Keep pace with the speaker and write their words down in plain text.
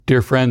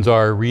Dear friends,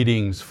 our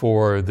readings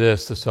for the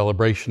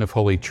celebration of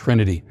Holy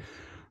Trinity.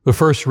 The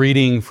first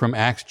reading from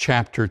Acts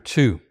chapter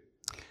 2.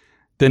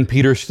 Then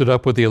Peter stood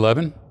up with the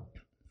 11.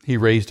 He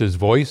raised his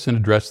voice and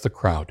addressed the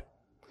crowd.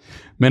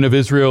 Men of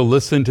Israel,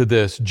 listen to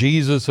this.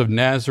 Jesus of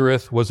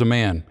Nazareth was a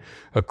man,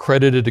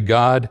 accredited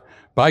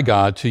by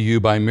God to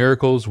you by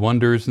miracles,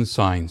 wonders, and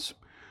signs,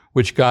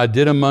 which God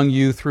did among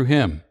you through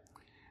him.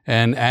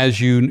 And as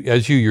you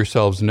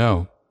yourselves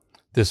know,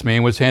 this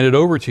man was handed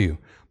over to you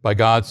by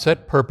God's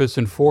set purpose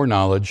and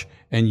foreknowledge,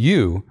 and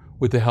you,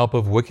 with the help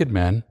of wicked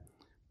men,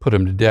 put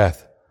him to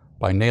death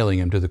by nailing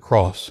him to the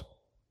cross.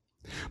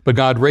 But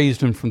God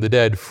raised him from the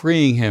dead,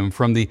 freeing him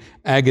from the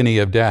agony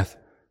of death,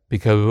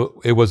 because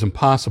it was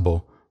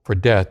impossible for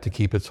death to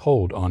keep its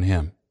hold on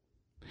him.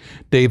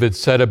 David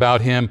said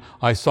about him,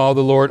 I saw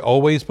the Lord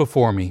always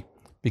before me,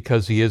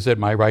 because he is at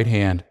my right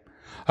hand.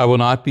 I will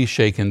not be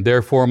shaken.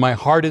 Therefore my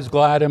heart is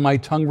glad and my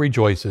tongue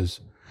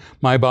rejoices.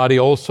 My body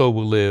also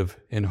will live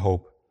in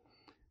hope,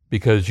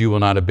 because you will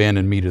not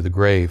abandon me to the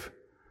grave,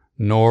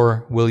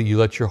 nor will you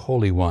let your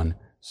Holy One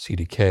see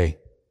decay.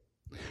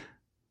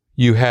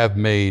 You have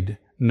made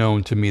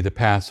known to me the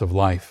paths of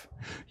life.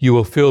 You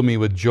will fill me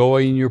with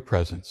joy in your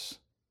presence.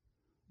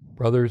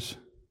 Brothers,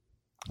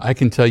 I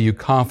can tell you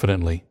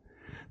confidently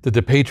that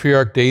the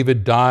patriarch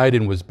David died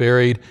and was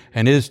buried,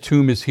 and his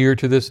tomb is here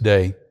to this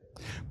day.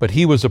 But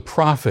he was a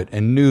prophet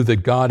and knew that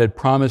God had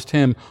promised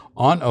him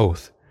on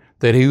oath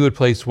that he would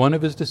place one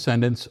of his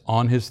descendants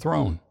on his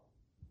throne.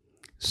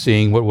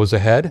 Seeing what was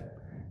ahead,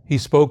 he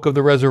spoke of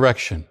the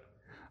resurrection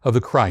of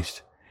the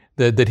Christ,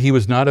 that he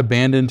was not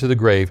abandoned to the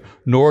grave,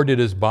 nor did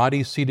his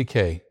body see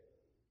decay.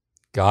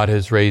 God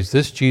has raised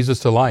this Jesus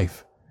to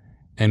life,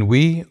 and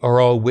we are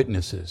all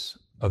witnesses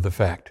of the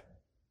fact.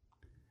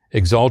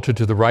 Exalted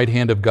to the right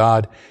hand of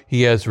God,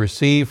 he has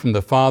received from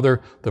the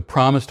Father the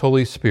promised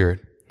Holy Spirit,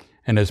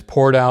 and has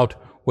poured out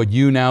what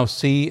you now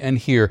see and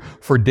hear.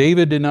 For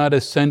David did not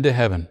ascend to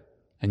heaven,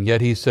 and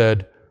yet he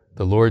said,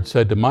 the Lord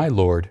said to my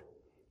Lord,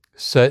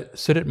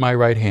 sit at my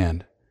right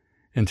hand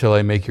until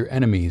I make your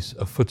enemies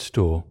a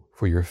footstool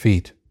for your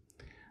feet.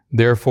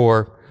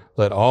 Therefore,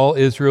 let all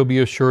Israel be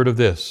assured of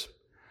this.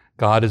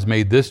 God has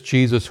made this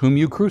Jesus whom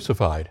you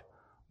crucified,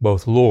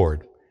 both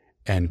Lord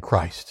and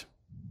Christ.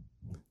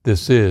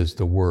 This is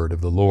the word of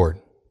the Lord.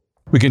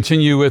 We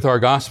continue with our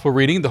gospel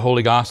reading, the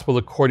Holy Gospel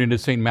according to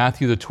St.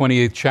 Matthew, the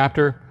 28th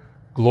chapter.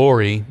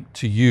 Glory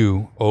to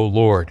you, O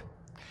Lord.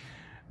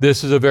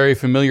 This is a very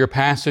familiar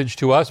passage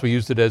to us. We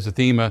used it as a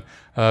theme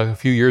a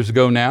few years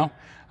ago now,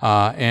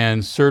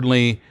 and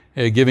certainly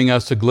giving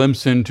us a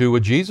glimpse into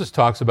what Jesus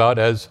talks about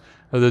as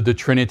the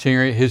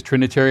Trinitarian, his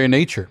Trinitarian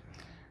nature.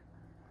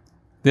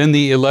 Then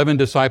the 11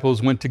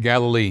 disciples went to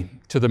Galilee,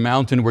 to the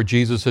mountain where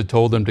Jesus had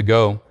told them to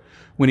go.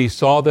 When he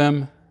saw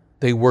them,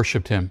 they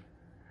worshiped him,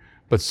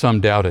 but some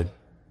doubted.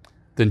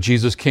 Then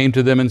Jesus came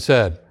to them and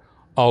said,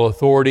 all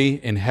authority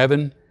in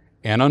heaven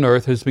and on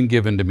earth has been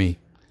given to me.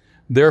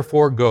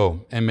 Therefore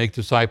go and make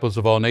disciples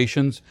of all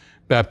nations,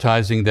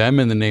 baptizing them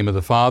in the name of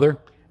the Father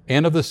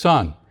and of the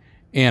Son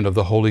and of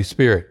the Holy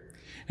Spirit,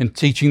 and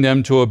teaching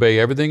them to obey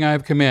everything I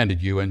have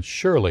commanded you, and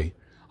surely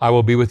I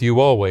will be with you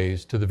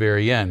always to the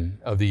very end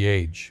of the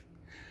age.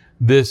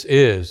 This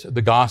is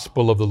the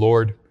gospel of the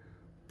Lord.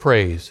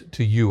 Praise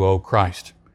to you, O Christ.